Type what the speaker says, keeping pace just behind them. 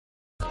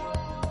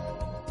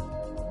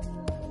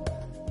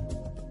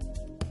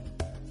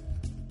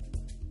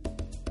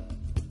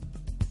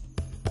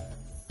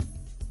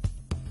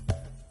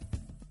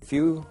if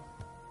you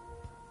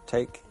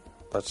take,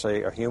 let's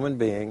say, a human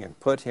being and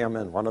put him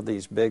in one of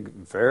these big,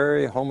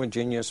 very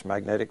homogeneous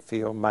magnetic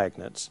field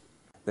magnets,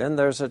 then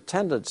there's a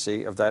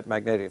tendency of that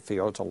magnetic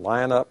field to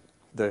line up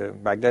the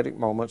magnetic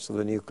moments of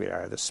the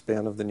nuclei, the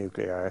spin of the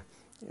nuclei,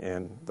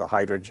 and the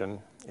hydrogen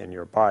in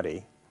your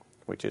body,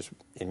 which is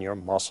in your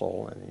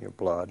muscle and in your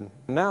blood.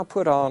 Now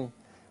put on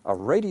a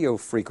radio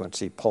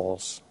frequency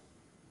pulse,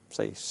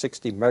 say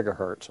 60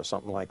 megahertz or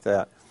something like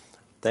that.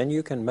 Then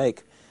you can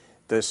make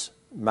this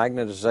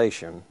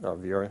magnetization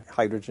of your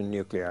hydrogen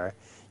nuclei,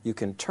 you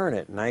can turn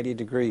it 90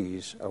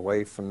 degrees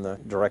away from the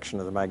direction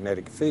of the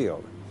magnetic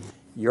field.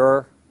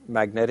 Your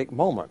magnetic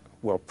moment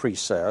will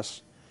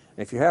precess.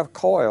 If you have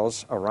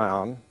coils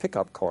around,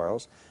 pickup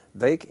coils,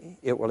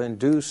 it will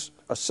induce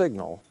a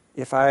signal.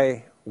 If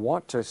I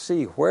want to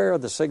see where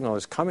the signal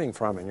is coming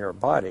from in your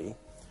body,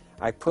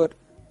 I put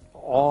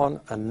on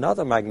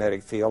another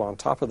magnetic field on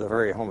top of the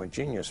very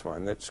homogeneous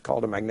one that's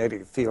called a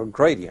magnetic field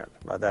gradient.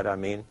 By that I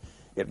mean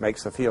it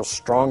makes the field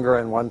stronger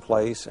in one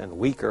place and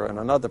weaker in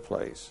another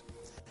place.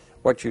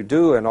 What you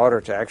do in order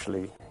to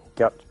actually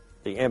get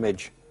the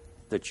image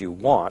that you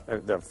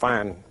want, the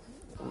fine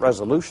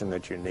resolution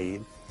that you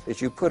need,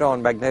 is you put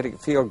on magnetic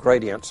field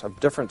gradients of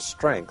different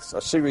strengths, a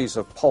series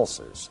of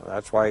pulses.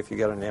 That's why if you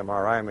get an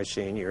MRI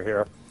machine, you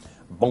hear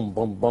boom,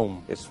 boom,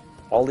 boom. It's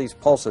all these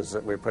pulses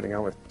that we're putting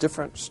on with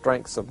different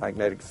strengths of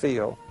magnetic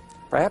field,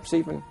 perhaps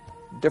even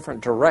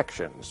different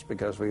directions,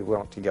 because we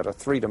want to get a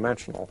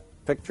three-dimensional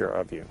picture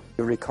of you.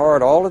 You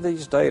record all of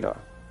these data,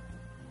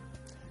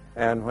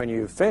 and when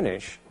you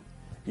finish,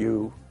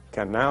 you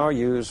can now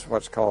use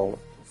what's called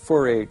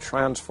Fourier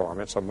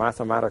transform. It's a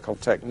mathematical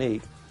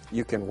technique.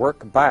 You can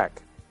work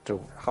back to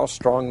how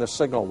strong the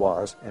signal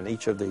was in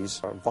each of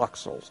these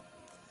voxels.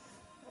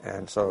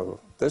 And so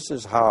this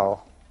is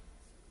how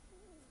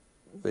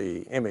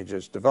the image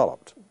is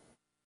developed.